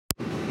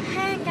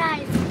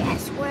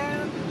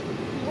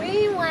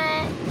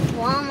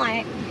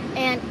Walmart,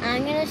 and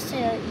I'm gonna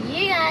show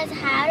you guys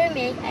how to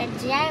make a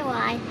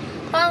DIY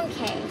phone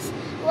case,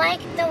 like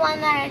the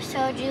one that I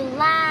showed you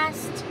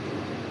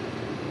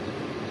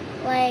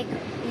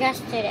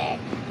yesterday.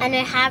 And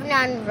I have it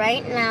on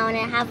right now, and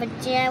I have a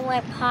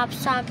DIY pop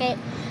socket.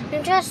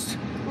 You just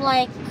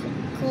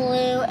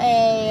glue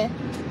a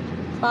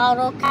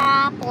bottle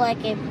cap,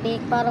 like a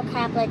big bottle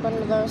cap, like one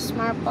of those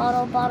smart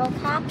bottle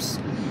caps.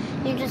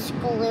 You just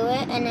glue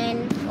it, and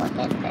then look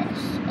at this.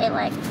 It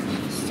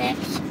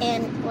sticks,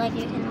 and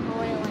you can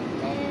hold it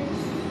like this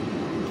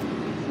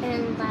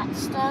and that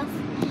stuff.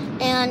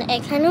 And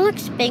it kind of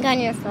looks big on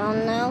your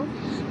phone though.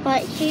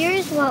 But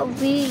here's what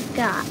we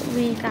got.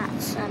 We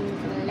got some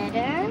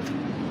glitter,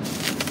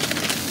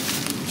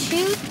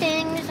 2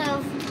 things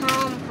of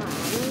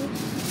pom-poms,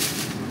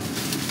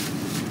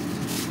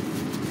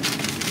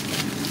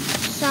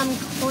 some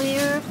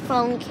clear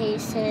phone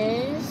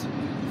cases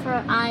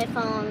for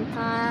iPhone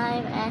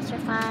 5S or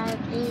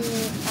 5E,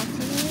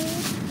 SE.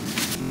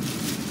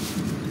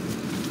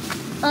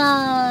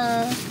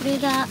 We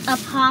got a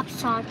pop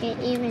socket,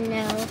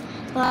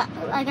 but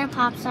I got a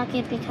pop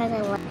socket because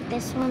I like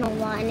this one a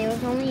lot, and it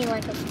was only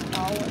like a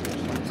small one or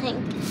something.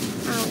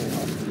 I don't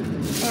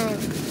know.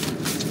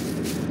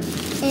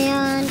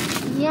 And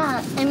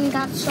yeah, and we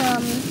got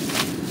some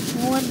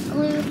wood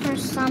glue for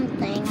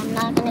something. I'm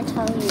not gonna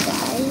tell you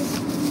guys,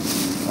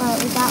 but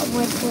we got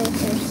wood glue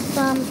for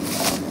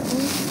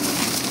something.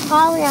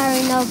 Probably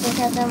already know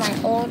because of my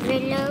old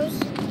videos,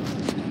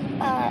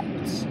 but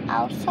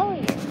I'll show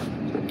you.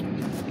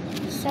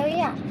 So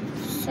yeah,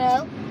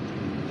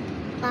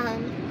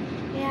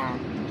 yeah,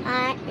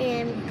 I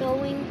am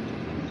going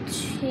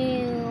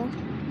to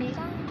be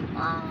gone.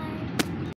 Bye.